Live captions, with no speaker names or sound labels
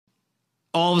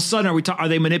all of a sudden are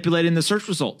they manipulating the search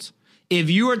results? If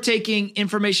you are taking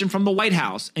information from the White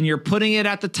House and you're putting it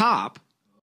at the top,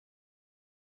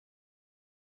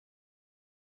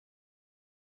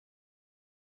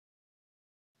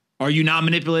 are you not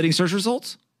manipulating search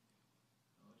results?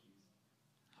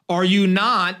 Are you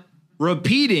not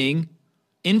repeating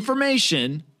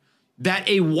information that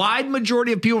a wide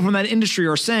majority of people from that industry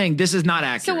are saying this is not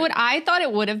accurate? So what I thought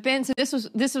it would have been, so this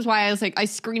was why I was like, I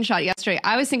screenshot yesterday.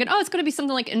 I was thinking, oh, it's going to be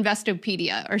something like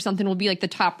Investopedia or something will be like the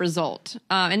top result.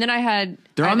 And then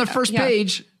they're on the first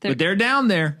page, but they're down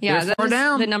there. Yeah, they're far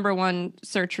down. The number one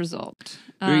search result.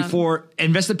 3, 4.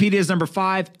 Investopedia is number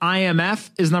 5. IMF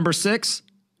is number 6.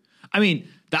 I mean,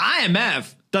 the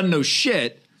IMF doesn't know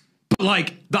shit, but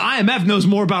like the IMF knows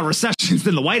more about recessions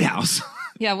than the White House.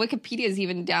 Yeah, Wikipedia is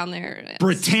even down there.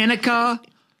 Britannica,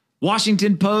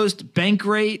 Washington Post,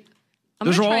 Bankrate.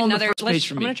 Those are all on the first page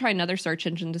for me. I'm going to try another search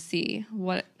engine to see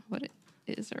what it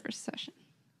is a recession.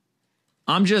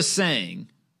 I'm just saying.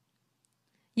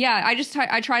 Yeah,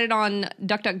 I tried it on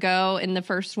DuckDuckGo, and the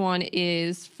first one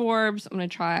is Forbes. I'm going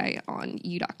to try on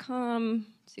U.com.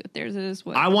 See what theirs is.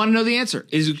 I want to know the answer.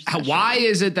 Why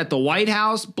is it that the White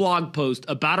House blog post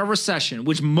about a recession,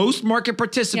 which most market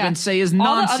participants say is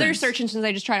nonsense? All the other search engines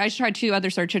I just tried 2 other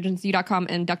search engines, U.com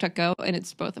and DuckDuckGo, and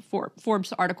it's both a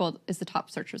Forbes article is the top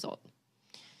search result.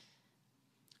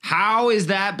 How is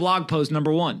that blog post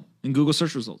number 1 in Google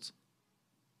search results?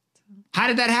 How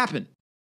did that happen?